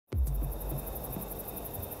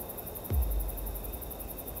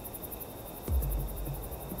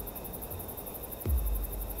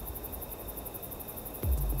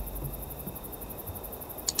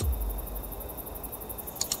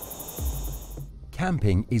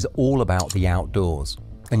Camping is all about the outdoors,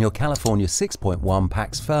 and your California 6.1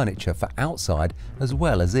 packs furniture for outside as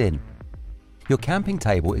well as in. Your camping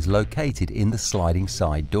table is located in the sliding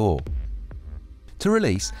side door. To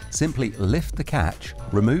release, simply lift the catch,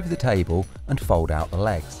 remove the table and fold out the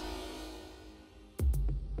legs.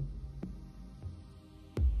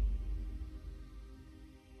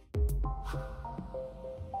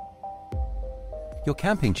 Your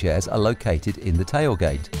camping chairs are located in the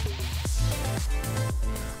tailgate.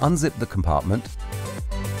 Unzip the compartment,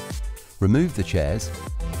 remove the chairs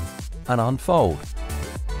and unfold.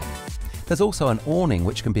 There's also an awning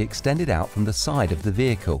which can be extended out from the side of the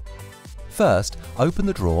vehicle. First, open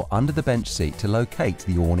the drawer under the bench seat to locate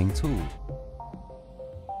the awning tool.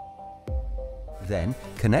 Then,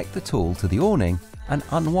 connect the tool to the awning and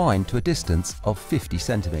unwind to a distance of 50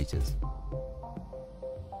 centimeters.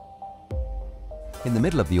 In the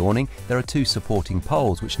middle of the awning, there are two supporting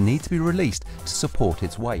poles which need to be released to support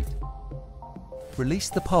its weight.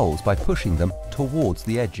 Release the poles by pushing them towards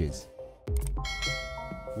the edges.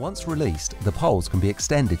 Once released, the poles can be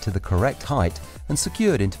extended to the correct height and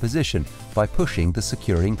secured into position by pushing the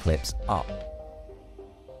securing clips up.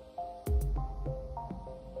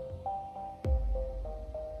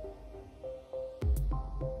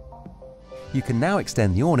 You can now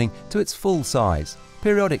extend the awning to its full size,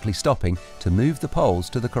 periodically stopping to move the poles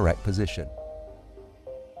to the correct position.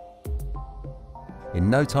 In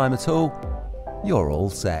no time at all, you're all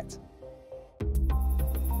set.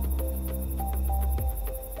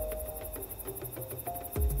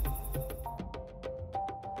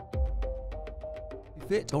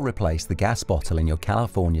 Fit or replace the gas bottle in your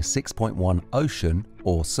California 6.1 Ocean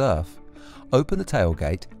or Surf, open the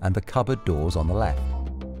tailgate and the cupboard doors on the left.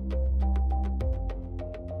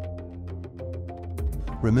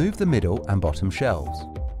 Remove the middle and bottom shelves.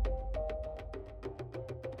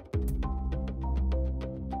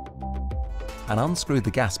 And unscrew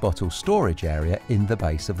the gas bottle storage area in the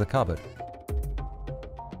base of the cupboard.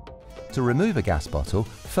 To remove a gas bottle,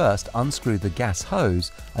 first unscrew the gas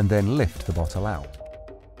hose and then lift the bottle out.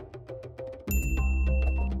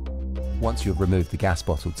 Once you have removed the gas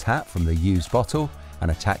bottle tap from the used bottle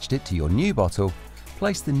and attached it to your new bottle,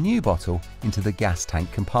 place the new bottle into the gas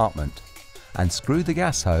tank compartment and screw the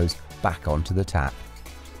gas hose back onto the tap.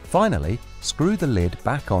 Finally, screw the lid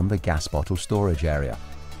back on the gas bottle storage area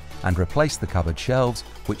and replace the cupboard shelves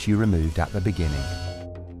which you removed at the beginning.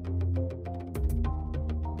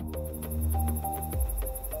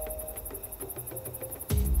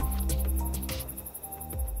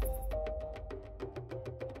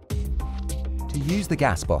 To use the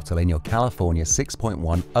gas bottle in your California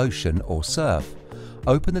 6.1 Ocean or Surf,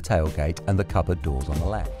 open the tailgate and the cupboard doors on the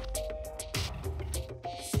left.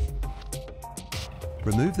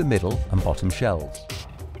 Remove the middle and bottom shelves.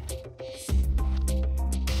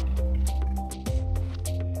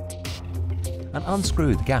 And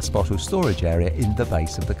unscrew the gas bottle storage area in the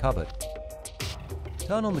base of the cupboard.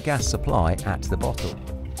 Turn on the gas supply at the bottle.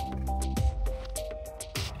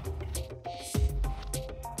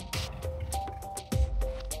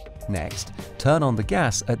 Next, turn on the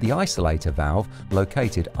gas at the isolator valve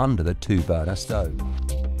located under the 2-burner stove.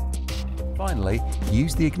 Finally,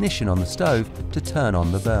 use the ignition on the stove to turn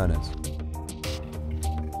on the burners.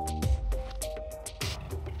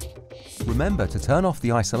 Remember to turn off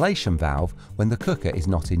the isolation valve when the cooker is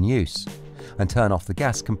not in use, and turn off the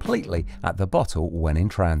gas completely at the bottle when in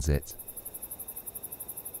transit.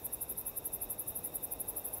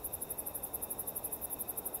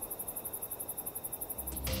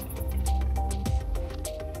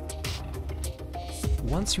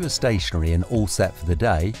 Once you are stationary and all set for the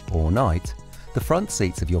day or night, the front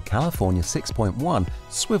seats of your California 6.1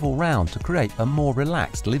 swivel round to create a more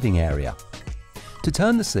relaxed living area. To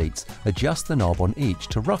turn the seats, adjust the knob on each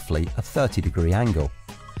to roughly a 30-degree angle.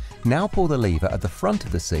 Now pull the lever at the front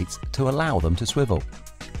of the seats to allow them to swivel.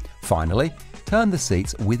 Finally, turn the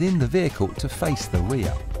seats within the vehicle to face the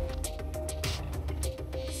rear.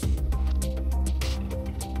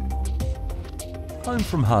 Home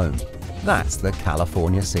from home. That's the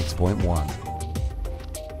California 6.1.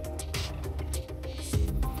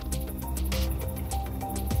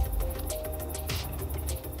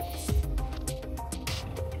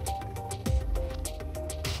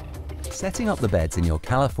 Setting up the beds in your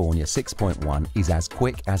California 6.1 is as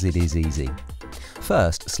quick as it is easy.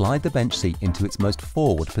 First, slide the bench seat into its most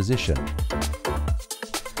forward position.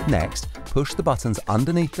 Next, push the buttons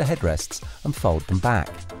underneath the headrests and fold them back,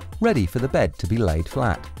 ready for the bed to be laid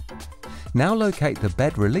flat. Now locate the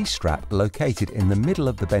bed release strap located in the middle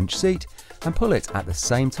of the bench seat and pull it at the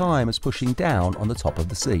same time as pushing down on the top of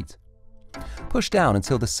the seat. Push down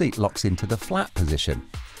until the seat locks into the flat position.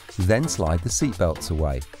 Then slide the seat belts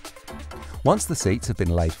away. Once the seats have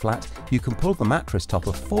been laid flat, you can pull the mattress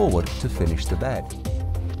topper forward to finish the bed.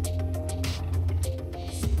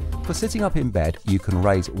 For sitting up in bed, you can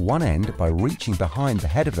raise one end by reaching behind the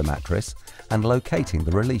head of the mattress and locating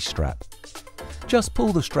the release strap. Just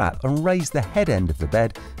pull the strap and raise the head end of the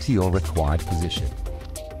bed to your required position.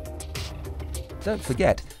 Don't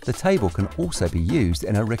forget, the table can also be used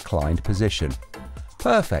in a reclined position.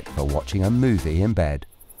 Perfect for watching a movie in bed.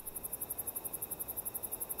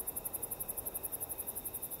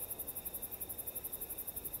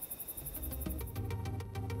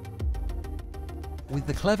 With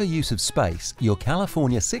the clever use of space, your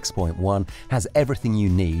California 6.1 has everything you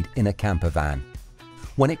need in a camper van.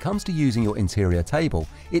 When it comes to using your interior table,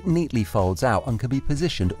 it neatly folds out and can be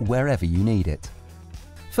positioned wherever you need it.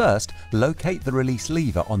 First, locate the release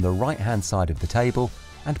lever on the right-hand side of the table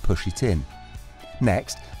and push it in.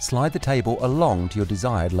 Next, slide the table along to your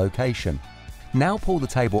desired location. Now pull the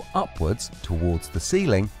table upwards towards the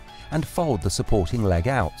ceiling and fold the supporting leg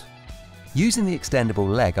out. Using the extendable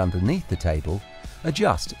leg underneath the table,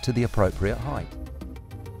 adjust to the appropriate height.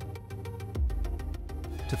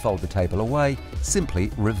 To fold the table away,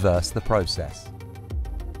 simply reverse the process.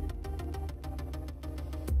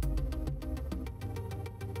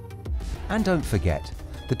 And don't forget,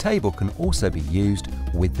 the table can also be used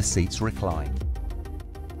with the seats reclined.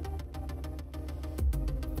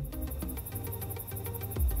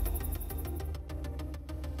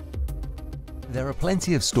 There are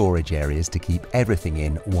plenty of storage areas to keep everything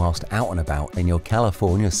in whilst out and about in your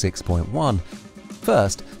California 6.1.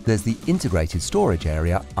 First, there's the integrated storage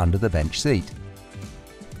area under the bench seat.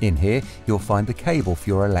 In here, you'll find the cable for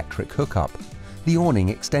your electric hookup, the awning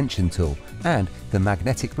extension tool, and the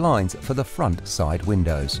magnetic blinds for the front side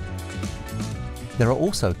windows. There are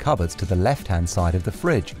also cupboards to the left-hand side of the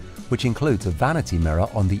fridge, which includes a vanity mirror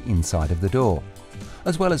on the inside of the door,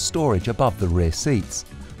 as well as storage above the rear seats.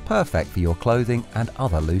 Perfect for your clothing and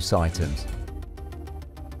other loose items.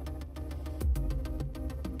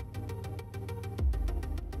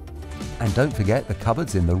 And don't forget the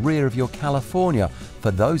cupboards in the rear of your California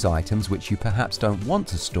for those items which you perhaps don't want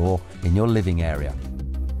to store in your living area.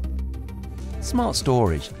 Smart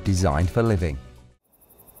storage designed for living.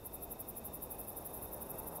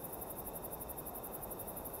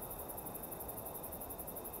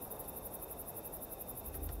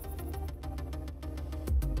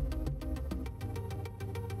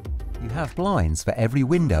 You have blinds for every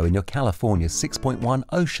window in your California 6.1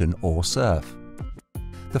 Ocean or Surf.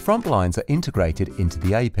 The front blinds are integrated into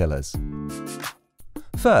the A-pillars.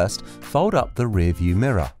 First, fold up the rear view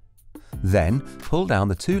mirror. Then, pull down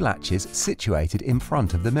the two latches situated in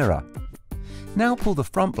front of the mirror. Now pull the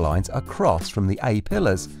front blinds across from the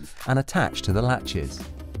A-pillars and attach to the latches.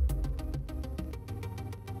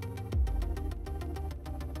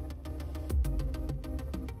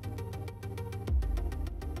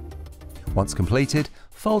 Once completed,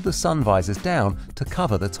 fold the sun visors down to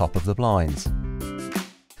cover the top of the blinds.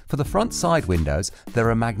 For the front side windows, there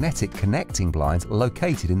are magnetic connecting blinds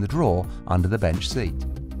located in the drawer under the bench seat.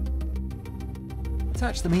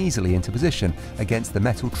 Attach them easily into position against the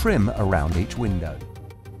metal trim around each window.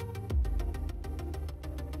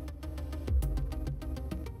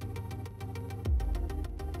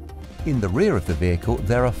 In the rear of the vehicle,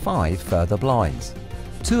 there are 5 further blinds,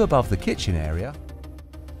 2 above the kitchen area,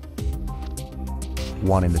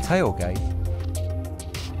 1 in the tailgate,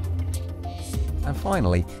 and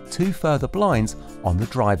finally 2 further blinds on the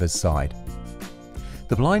driver's side.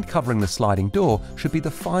 The blind covering the sliding door should be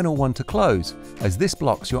the final one to close, as this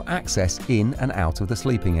blocks your access in and out of the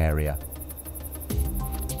sleeping area.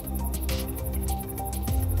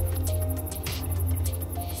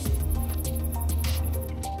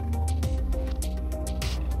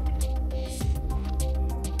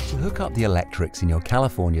 To hook up the electrics in your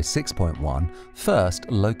California 6.1,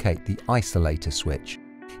 first locate the isolator switch.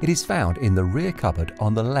 It is found in the rear cupboard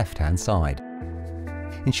on the left-hand side.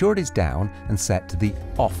 Ensure it is down and set to the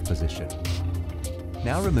off position.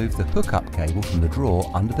 Now remove the hookup cable from the drawer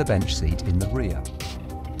under the bench seat in the rear.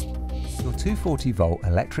 Your 240-volt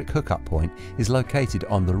electric hookup point is located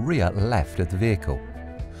on the rear left of the vehicle.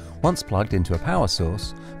 Once plugged into a power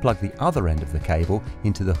source, plug the other end of the cable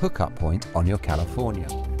into the hookup point on your California.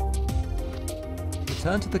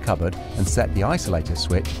 Return to the cupboard and set the isolator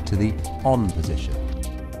switch to the on position.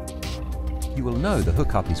 You will know the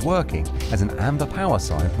hookup is working as an amber power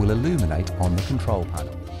sign will illuminate on the control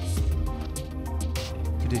panel.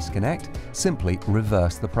 To disconnect, simply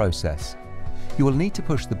reverse the process. You will need to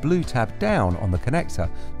push the blue tab down on the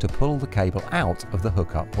connector to pull the cable out of the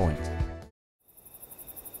hookup point.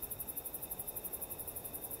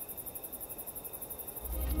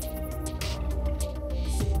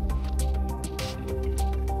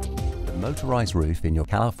 motorized roof in your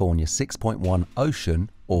California 6.1 Ocean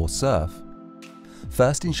or Surf,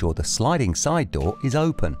 first ensure the sliding side door is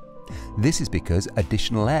open. This is because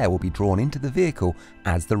additional air will be drawn into the vehicle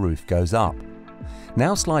as the roof goes up.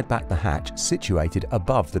 Now slide back the hatch situated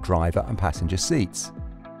above the driver and passenger seats.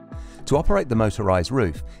 To operate the motorized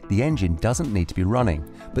roof, the engine doesn't need to be running,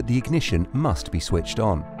 but the ignition must be switched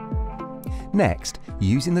on. Next,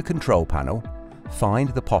 using the control panel, find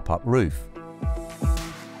the pop-up roof.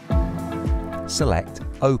 Select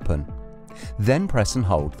Open, then press and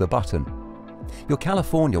hold the button. Your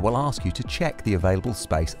California will ask you to check the available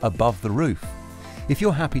space above the roof. If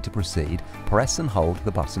you're happy to proceed, press and hold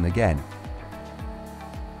the button again.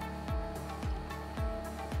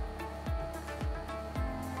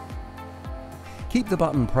 Keep the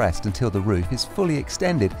button pressed until the roof is fully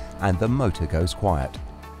extended and the motor goes quiet.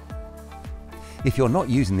 If you're not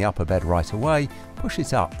using the upper bed right away, push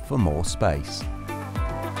it up for more space.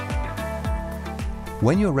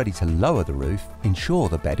 When you're ready to lower the roof, ensure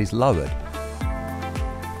the bed is lowered.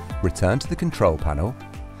 Return to the control panel,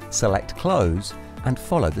 select Close and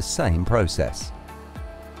follow the same process.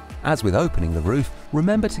 As with opening the roof,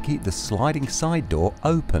 remember to keep the sliding side door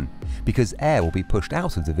open because air will be pushed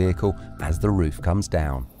out of the vehicle as the roof comes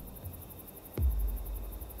down.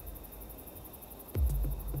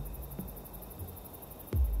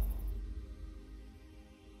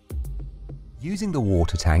 Using the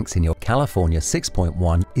water tanks in your California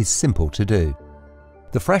 6.1 is simple to do.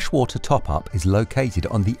 The freshwater top-up is located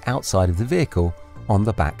on the outside of the vehicle on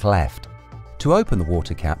the back left. To open the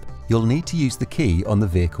water cap, you'll need to use the key on the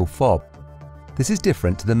vehicle fob. This is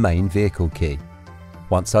different to the main vehicle key.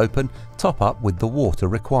 Once open, top up with the water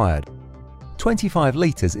required. 25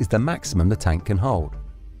 litres is the maximum the tank can hold.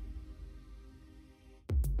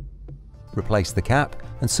 Replace the cap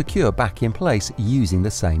and secure back in place using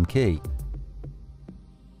the same key.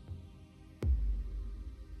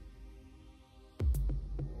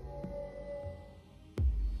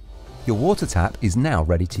 Your water tap is now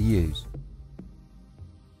ready to use.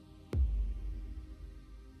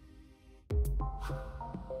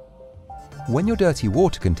 When your dirty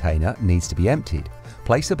water container needs to be emptied,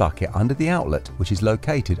 place a bucket under the outlet which is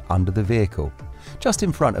located under the vehicle, just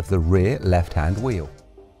in front of the rear left-hand wheel.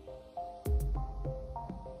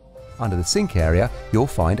 Under the sink area, you'll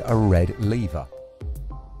find a red lever.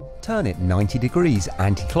 Turn it 90 degrees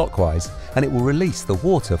anti-clockwise and it will release the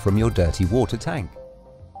water from your dirty water tank.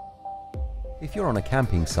 If you're on a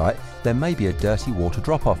camping site, there may be a dirty water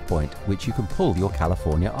drop-off point which you can pull your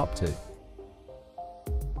California up to.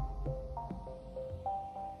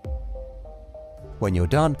 When you're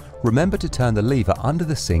done, remember to turn the lever under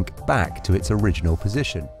the sink back to its original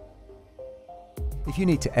position. If you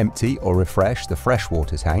need to empty or refresh the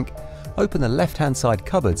freshwater tank, open the left-hand side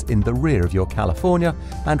cupboards in the rear of your California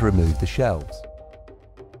and remove the shelves.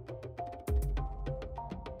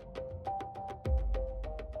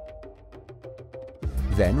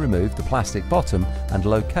 Then remove the plastic bottom and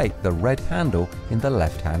locate the red handle in the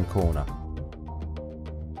left-hand corner.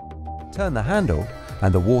 Turn the handle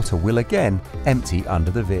and the water will again empty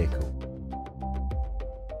under the vehicle.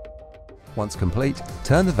 Once complete,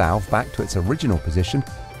 turn the valve back to its original position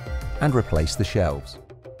and replace the shelves.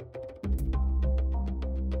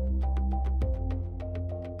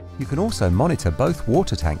 You can also monitor both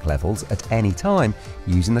water tank levels at any time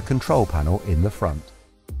using the control panel in the front.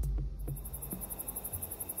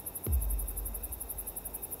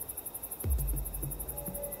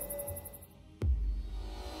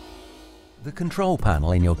 The control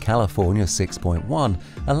panel in your California 6.1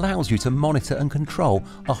 allows you to monitor and control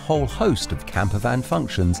a whole host of campervan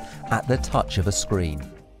functions at the touch of a screen.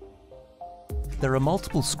 There are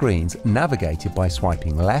multiple screens navigated by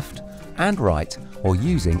swiping left and right or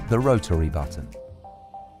using the rotary button.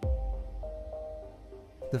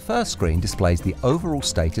 The first screen displays the overall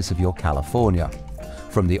status of your California,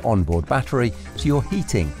 from the onboard battery to your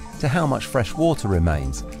heating to how much fresh water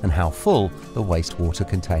remains and how full the wastewater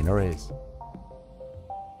container is.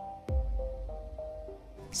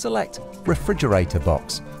 Select Refrigerator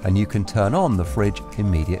Box and you can turn on the fridge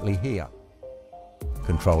immediately here.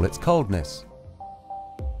 Control its coldness.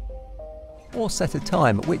 Or set a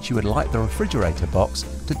time at which you would like the refrigerator box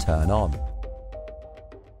to turn on.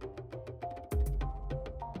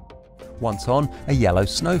 Once on, a yellow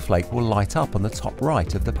snowflake will light up on the top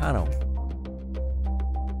right of the panel.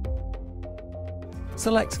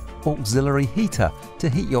 Select Auxiliary Heater to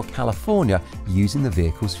heat your California using the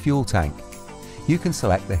vehicle's fuel tank. You can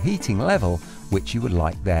select the heating level which you would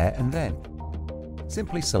like there and then.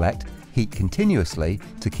 Simply select Heat Continuously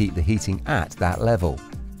to keep the heating at that level,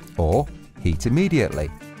 or Heat Immediately,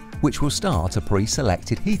 which will start a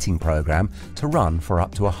pre-selected heating program to run for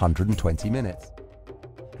up to 120 minutes.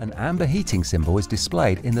 An amber heating symbol is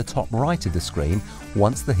displayed in the top right of the screen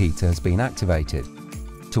once the heater has been activated.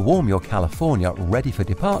 To warm your California ready for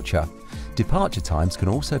departure, departure times can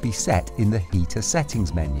also be set in the heater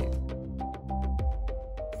settings menu.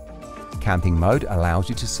 Camping mode allows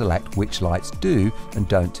you to select which lights do and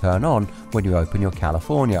don't turn on when you open your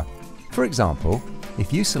California. For example,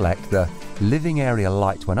 if you select the living area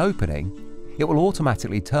light when opening, it will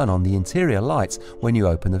automatically turn on the interior lights when you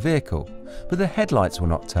open the vehicle, but the headlights will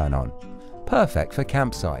not turn on. Perfect for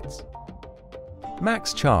campsites.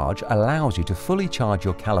 Max Charge allows you to fully charge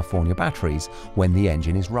your California batteries when the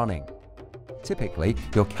engine is running. Typically,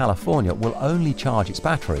 your California will only charge its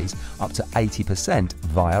batteries up to 80%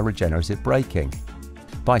 via regenerative braking.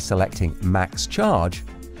 By selecting Max Charge,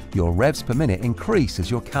 your revs per minute increase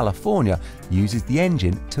as your California uses the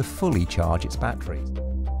engine to fully charge its batteries.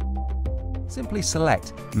 Simply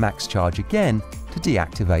select Max Charge again to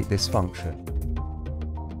deactivate this function.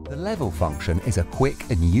 The level function is a quick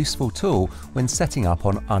and useful tool when setting up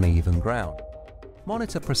on uneven ground.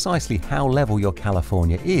 Monitor precisely how level your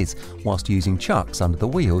California is whilst using chucks under the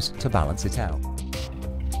wheels to balance it out.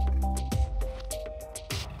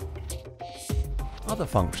 Other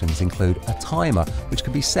functions include a timer which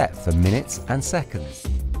can be set for minutes and seconds.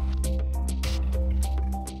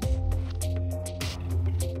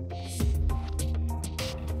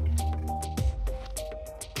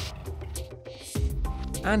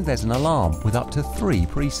 And there's an alarm with up to 3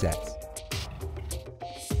 presets.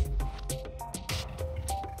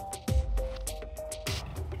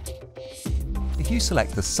 If you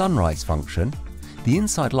select the sunrise function, the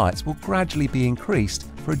inside lights will gradually be increased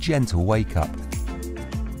for a gentle wake-up.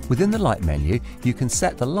 Within the light menu, you can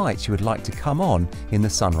set the lights you would like to come on in the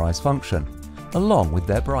sunrise function, along with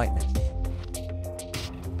their brightness.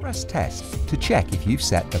 Press Test to check if you've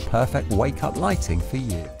set the perfect wake-up lighting for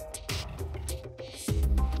you.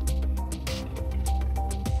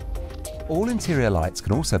 All interior lights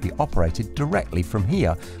can also be operated directly from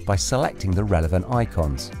here by selecting the relevant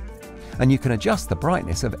icons. And you can adjust the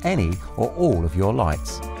brightness of any or all of your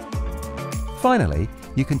lights. Finally,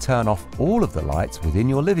 you can turn off all of the lights within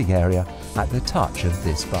your living area at the touch of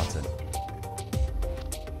this button.